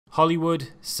Hollywood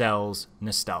sells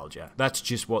nostalgia. That's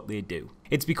just what they do.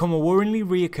 It's become a worryingly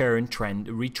reoccurring trend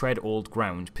to retread old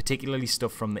ground, particularly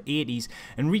stuff from the 80s,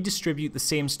 and redistribute the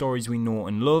same stories we know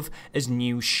and love as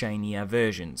new, shinier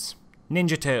versions.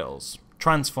 Ninja Turtles,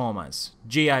 Transformers,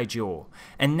 G.I. Joe,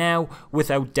 and now,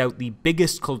 without doubt, the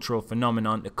biggest cultural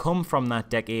phenomenon to come from that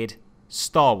decade,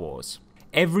 Star Wars.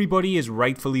 Everybody is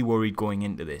rightfully worried going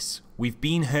into this. We've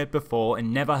been hurt before,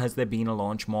 and never has there been a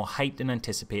launch more hyped and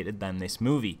anticipated than this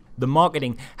movie. The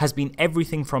marketing has been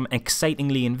everything from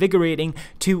excitingly invigorating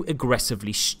to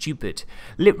aggressively stupid.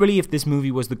 Literally, if this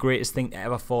movie was the greatest thing to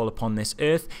ever fall upon this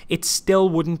earth, it still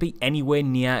wouldn't be anywhere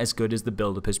near as good as the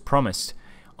build-up has promised.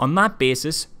 On that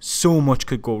basis, so much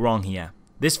could go wrong here.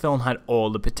 This film had all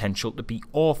the potential to be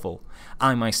awful.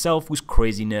 I myself was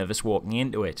crazy nervous walking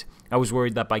into it. I was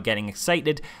worried that by getting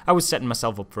excited, I was setting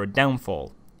myself up for a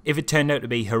downfall. If it turned out to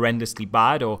be horrendously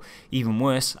bad, or even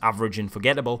worse, average and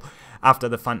forgettable, after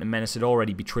The Phantom Menace had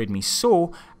already betrayed me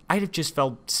so, I'd have just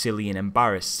felt silly and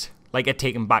embarrassed. Like I'd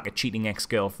taken back a cheating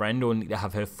ex-girlfriend only to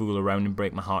have her fool around and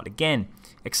break my heart again.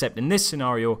 Except in this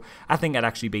scenario, I think I'd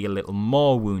actually be a little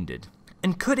more wounded.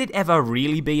 And could it ever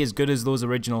really be as good as those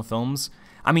original films?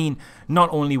 I mean, not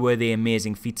only were they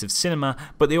amazing feats of cinema,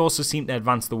 but they also seemed to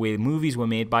advance the way movies were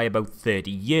made by about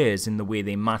 30 years in the way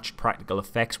they matched practical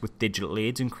effects with digital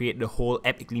aids and created a whole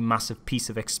epically massive piece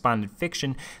of expanded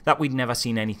fiction that we'd never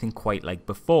seen anything quite like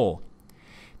before.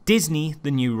 Disney,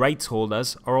 the new rights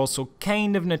holders, are also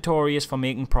kind of notorious for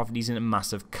making properties into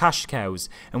massive cash cows,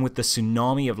 and with the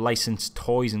tsunami of licensed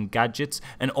toys and gadgets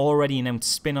and already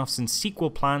announced spin-offs and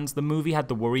sequel plans, the movie had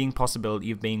the worrying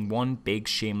possibility of being one big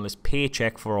shameless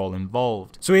paycheck for all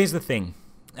involved. So here's the thing.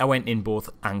 I went in both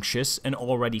anxious and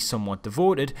already somewhat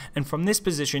devoted, and from this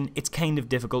position it's kind of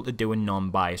difficult to do a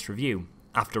non-biased review.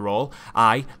 After all,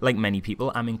 I, like many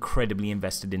people, am incredibly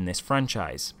invested in this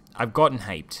franchise. I've gotten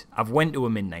hyped, I've went to a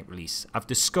midnight release, I've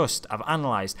discussed, I've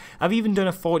analysed, I've even done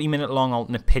a 40-minute long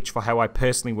alternate pitch for how I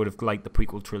personally would have liked the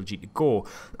prequel trilogy to go.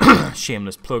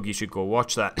 Shameless plug, you should go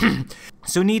watch that.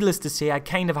 So needless to say, I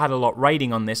kind of had a lot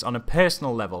riding on this on a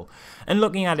personal level, and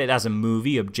looking at it as a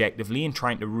movie objectively and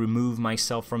trying to remove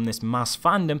myself from this mass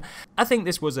fandom, I think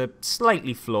this was a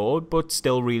slightly flawed but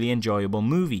still really enjoyable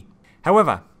movie.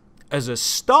 However, as a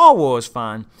Star Wars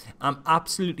fan, I'm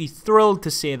absolutely thrilled to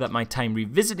say that my time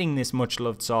revisiting this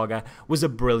much-loved saga was a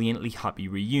brilliantly happy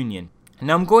reunion.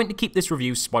 Now I'm going to keep this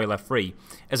review spoiler free,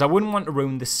 as I wouldn't want to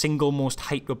ruin the single most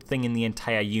hyped up thing in the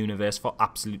entire universe for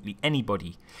absolutely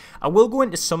anybody. I will go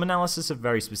into some analysis of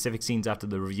very specific scenes after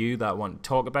the review that I want to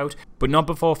talk about, but not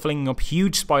before flinging up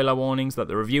huge spoiler warnings that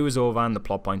the review is over and the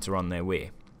plot points are on their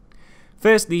way.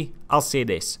 Firstly, I'll say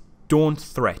this, don't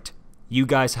fret. You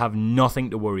guys have nothing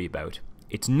to worry about.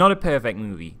 It's not a perfect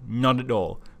movie, not at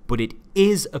all, but it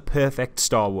is a perfect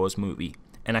Star Wars movie,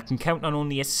 and I can count on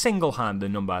only a single hand the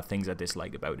number of things I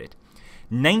dislike about it.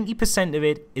 90% of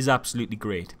it is absolutely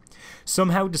great.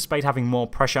 Somehow, despite having more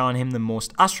pressure on him than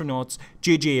most astronauts,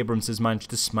 J.J. Abrams has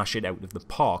managed to smash it out of the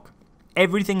park.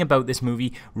 Everything about this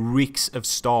movie reeks of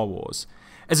Star Wars.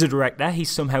 As a director, he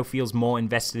somehow feels more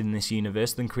invested in this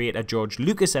universe than creator George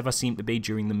Lucas ever seemed to be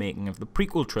during the making of the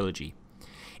prequel trilogy.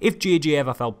 If JJ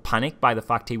ever felt panicked by the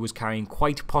fact he was carrying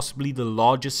quite possibly the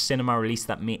largest cinema release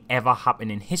that may ever happen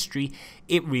in history,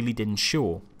 it really didn't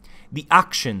show. The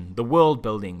action, the world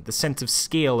building, the sense of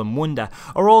scale and wonder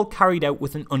are all carried out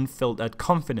with an unfiltered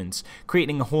confidence,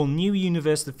 creating a whole new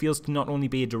universe that feels to not only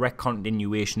be a direct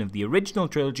continuation of the original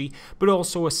trilogy, but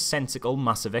also a sensible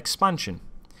massive expansion.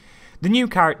 The new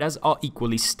characters are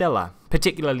equally stellar,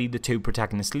 particularly the two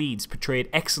protagonist leads,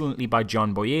 portrayed excellently by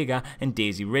John Boyega and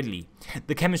Daisy Ridley.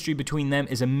 The chemistry between them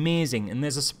is amazing, and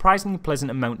there's a surprisingly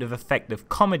pleasant amount of effective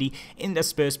comedy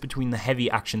interspersed between the heavy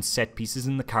action set pieces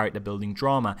and the character building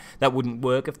drama that wouldn't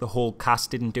work if the whole cast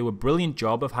didn't do a brilliant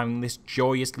job of having this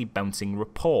joyously bouncing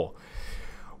rapport.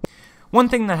 One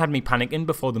thing that had me panicking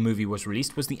before the movie was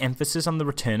released was the emphasis on the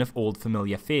return of old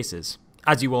familiar faces.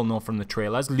 As you all know from the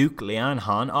trailers, Luke, Leia and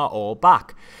Han are all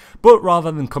back. But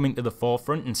rather than coming to the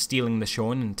forefront and stealing the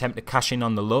show in an attempt to cash in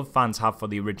on the love fans have for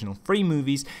the original 3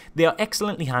 movies, they are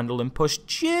excellently handled and pushed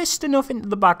just enough into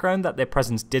the background that their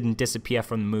presence didn't disappear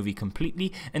from the movie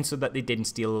completely, and so that they didn't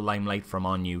steal the limelight from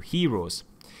our new heroes.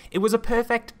 It was a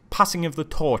perfect passing of the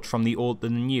torch from the old to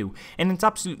the new, and it's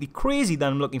absolutely crazy that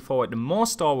I'm looking forward to more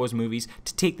Star Wars movies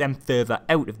to take them further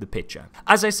out of the picture.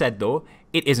 As I said though,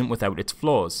 it isn't without its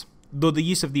flaws. Though the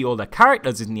use of the older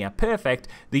characters is near perfect,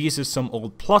 the use of some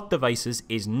old plot devices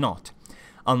is not.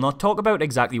 I'll not talk about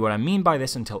exactly what I mean by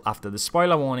this until after the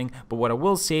spoiler warning, but what I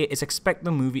will say is expect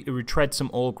the movie to retread some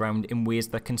old ground in ways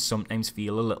that can sometimes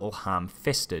feel a little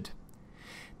ham-fisted.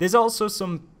 There's also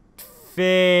some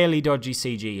fairly dodgy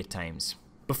CG at times.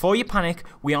 Before you panic,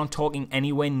 we aren't talking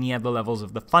anywhere near the levels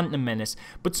of the Phantom Menace,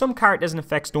 but some characters and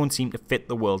effects don't seem to fit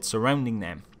the world surrounding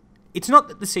them. It's not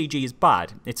that the CG is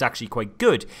bad, it's actually quite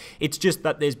good, it's just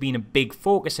that there's been a big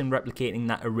focus in replicating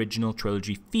that original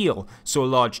trilogy feel, so a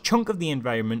large chunk of the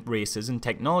environment, races and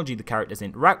technology the characters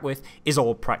interact with is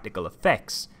all practical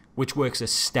effects, which works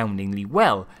astoundingly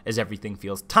well, as everything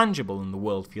feels tangible and the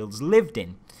world feels lived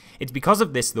in. It's because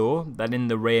of this though, that in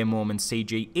the rare moments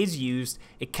CG is used,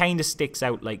 it kinda sticks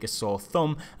out like a sore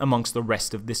thumb amongst the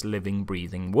rest of this living,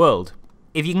 breathing world.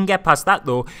 If you can get past that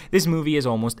though, this movie is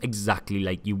almost exactly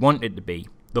like you want it to be.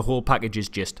 The whole package is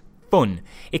just fun.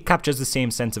 It captures the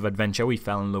same sense of adventure we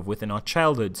fell in love with in our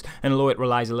childhoods, and although it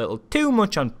relies a little too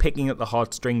much on picking at the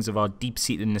heartstrings of our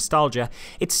deep-seated nostalgia,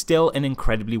 it's still an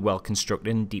incredibly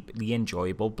well-constructed and deeply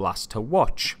enjoyable blast to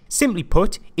watch. Simply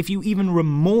put, if you even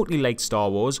remotely like Star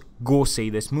Wars, go see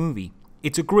this movie.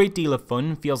 It's a great deal of fun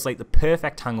and feels like the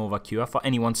perfect hangover cure for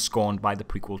anyone scorned by the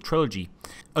prequel trilogy.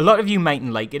 A lot of you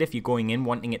mightn't like it if you're going in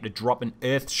wanting it to drop an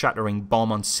earth-shattering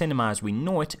bomb on cinema as we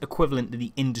know it, equivalent to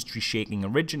the industry-shaking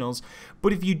originals,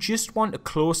 but if you just want a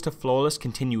close to flawless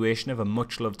continuation of a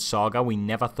much-loved saga we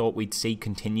never thought we'd see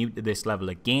continued to this level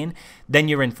again, then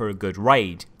you're in for a good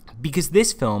ride. Because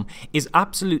this film is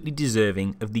absolutely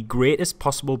deserving of the greatest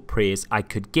possible praise I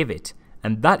could give it,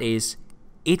 and that is,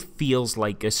 it feels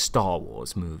like a Star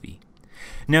Wars movie.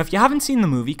 Now, if you haven't seen the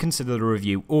movie, consider the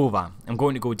review over. I'm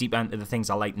going to go deeper into the things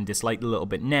I liked and disliked a little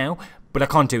bit now, but I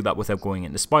can't do that without going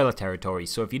into spoiler territory.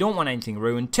 So if you don't want anything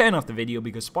ruined, turn off the video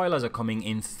because spoilers are coming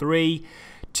in 3,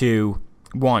 2,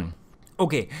 1.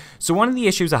 Okay, so one of the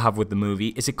issues I have with the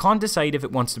movie is it can't decide if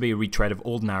it wants to be a retread of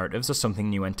old narratives or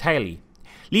something new entirely.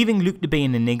 Leaving Luke to be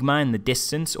an enigma in the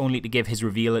distance only to give his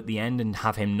reveal at the end and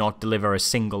have him not deliver a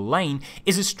single line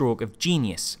is a stroke of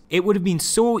genius. It would have been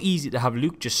so easy to have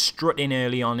Luke just strut in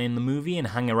early on in the movie and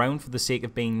hang around for the sake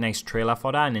of being nice trailer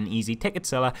fodder and an easy ticket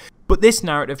seller, but this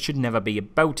narrative should never be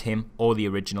about him or the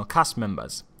original cast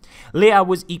members. Leia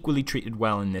was equally treated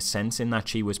well in this sense, in that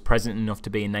she was present enough to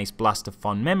be a nice blast of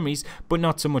fond memories, but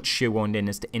not so much shoehorned in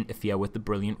as to interfere with the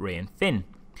brilliant Rey and Finn.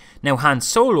 Now, Han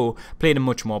Solo played a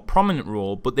much more prominent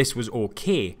role, but this was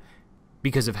okay,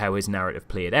 because of how his narrative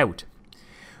played out.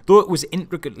 Though it was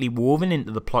intricately woven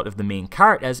into the plot of the main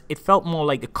characters, it felt more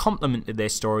like a complement to their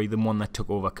story than one that took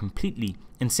over completely,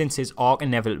 and since his arc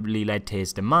inevitably led to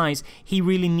his demise, he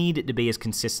really needed to be as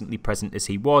consistently present as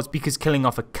he was, because killing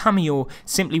off a cameo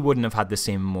simply wouldn't have had the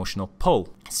same emotional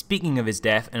pull. Speaking of his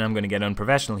death, and I'm going to get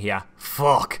unprofessional here,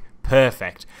 fuck!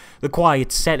 Perfect. The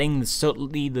quiet setting, the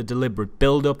subtlety, the deliberate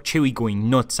build-up, Chewie going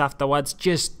nuts afterwards,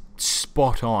 just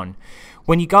spot on.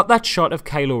 When you got that shot of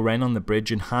Kylo Ren on the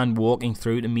bridge and Han walking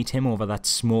through to meet him over that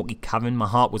smoky cavern, my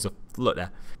heart was a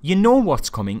flutter. You know what's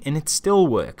coming and it still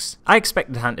works. I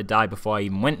expected Han to die before I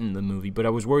even went into the movie, but I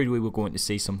was worried we were going to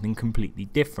see something completely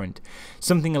different.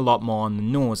 Something a lot more on the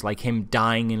nose, like him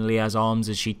dying in Leia's arms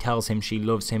as she tells him she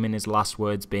loves him and his last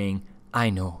words being, "I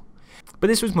know." But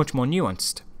this was much more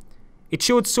nuanced. It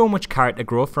showed so much character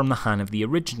growth from the Han of the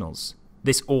originals.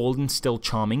 This old and still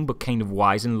charming but kind of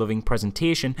wise and loving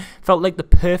presentation felt like the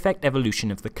perfect evolution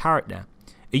of the character.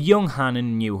 A young Han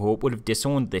in New Hope would have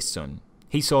disowned this son.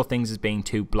 He saw things as being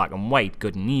too black and white,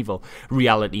 good and evil,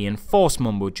 reality and force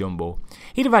mumbo jumbo.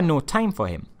 He'd have had no time for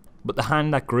him. But the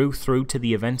Han that grew through to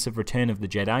the events of Return of the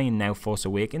Jedi and now Force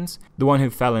Awakens, the one who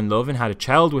fell in love and had a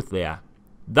child with Leia,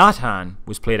 that Han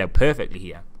was played out perfectly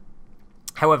here.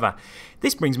 However,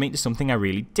 this brings me to something I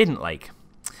really didn't like.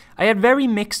 I had very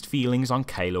mixed feelings on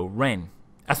Kylo Ren.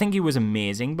 I think he was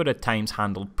amazing, but at times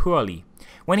handled poorly.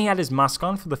 When he had his mask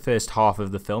on for the first half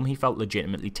of the film, he felt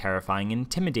legitimately terrifying and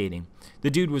intimidating.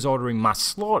 The dude was ordering mass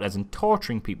slaughters and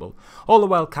torturing people, all the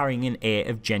while carrying an air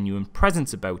of genuine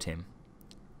presence about him.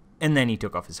 And then he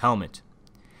took off his helmet.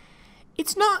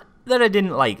 It's not that I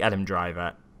didn't like Adam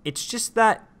Driver, it's just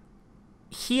that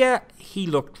here he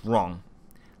looked wrong.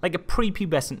 Like a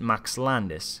prepubescent Max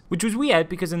Landis, which was weird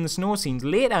because in the snow scenes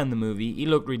later in the movie, he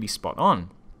looked really spot on.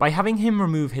 By having him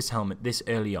remove his helmet this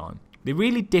early on, they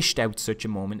really dished out such a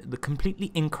moment at the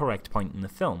completely incorrect point in the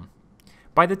film.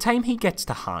 By the time he gets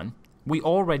to Han, we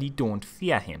already don't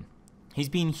fear him. He's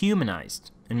been humanized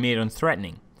and made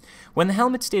unthreatening. When the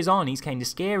helmet stays on, he's kinda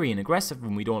scary and aggressive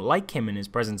and we don't like him and his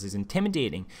presence is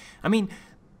intimidating. I mean,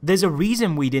 there's a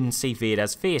reason we didn't see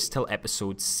Vader's face till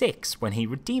episode 6 when he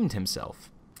redeemed himself.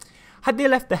 Had they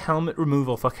left the helmet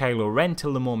removal for Kylo Ren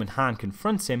till the moment Han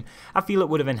confronts him, I feel it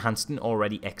would have enhanced an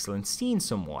already excellent scene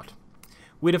somewhat.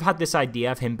 We'd have had this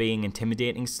idea of him being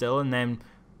intimidating still, and then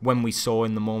when we saw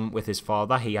in the moment with his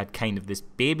father he had kind of this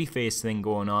baby face thing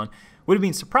going on, would have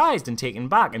been surprised and taken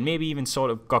back, and maybe even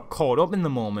sort of got caught up in the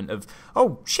moment of,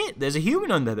 oh shit, there's a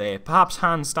human under there, perhaps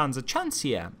Han stands a chance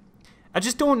here. I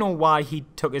just don't know why he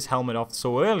took his helmet off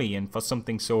so early and for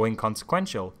something so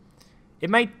inconsequential. It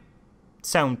might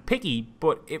sound picky,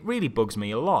 but it really bugs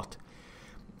me a lot.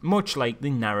 Much like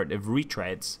the narrative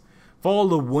retreads. For all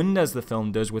the wonders the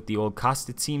film does with the old cast,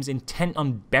 it seems intent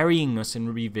on burying us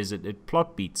in revisited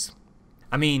plot beats.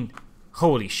 I mean,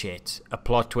 holy shit, a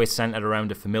plot twist centered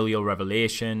around a familial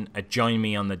revelation, a join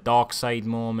me on the dark side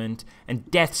moment, and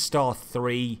Death Star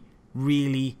 3,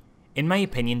 really? In my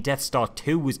opinion, Death Star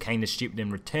 2 was kinda stupid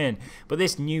in return, but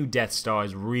this new Death Star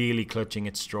is really clutching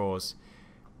at straws.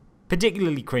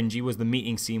 Particularly cringy was the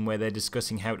meeting scene where they're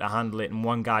discussing how to handle it, and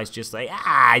one guy's just like,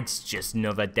 it's just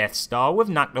another Death Star, we've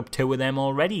knocked up 2 of them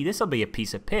already, this'll be a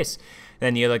piece of piss.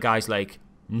 Then the other guy's like,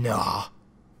 nah,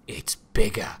 it's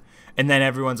bigger. And then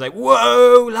everyone's like,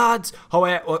 whoa, lads,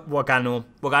 we're going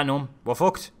home, we're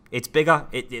fucked, it's bigger,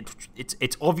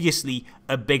 it's obviously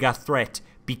a bigger threat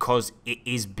because it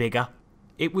is bigger.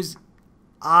 It was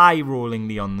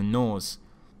eye-rollingly on the nose.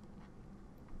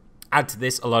 Add to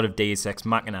this a lot of Deus Ex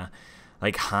Machina,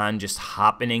 like Han just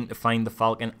happening to find the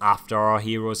Falcon after our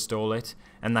heroes stole it,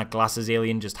 and that glasses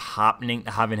alien just happening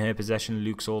to have in her possession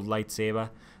Luke's old lightsaber,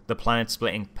 the planet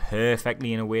splitting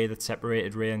perfectly in a way that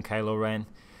separated Rey and Kylo Ren.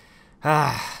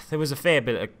 There was a fair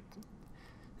bit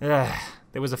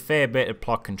of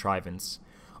plot contrivance.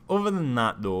 Other than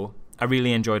that though, I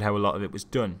really enjoyed how a lot of it was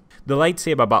done. The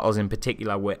lightsaber battles in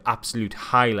particular were absolute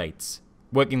highlights,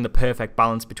 working the perfect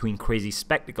balance between crazy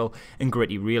spectacle and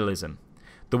gritty realism.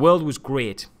 The world was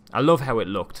great. I love how it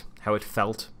looked, how it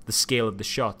felt, the scale of the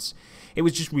shots. It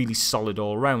was just really solid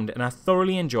all around, and I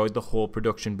thoroughly enjoyed the whole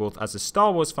production both as a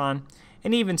Star Wars fan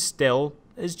and even still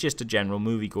as just a general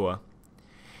moviegoer.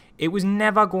 It was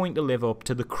never going to live up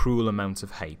to the cruel amounts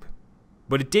of hype,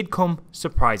 but it did come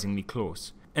surprisingly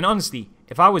close. And honestly,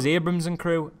 if I was Abrams and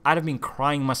crew, I'd have been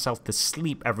crying myself to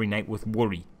sleep every night with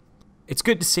worry. It's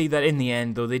good to see that in the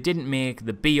end, though they didn't make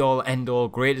the be-all, end-all,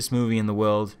 greatest movie in the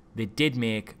world, they did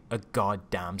make a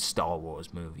goddamn Star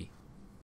Wars movie.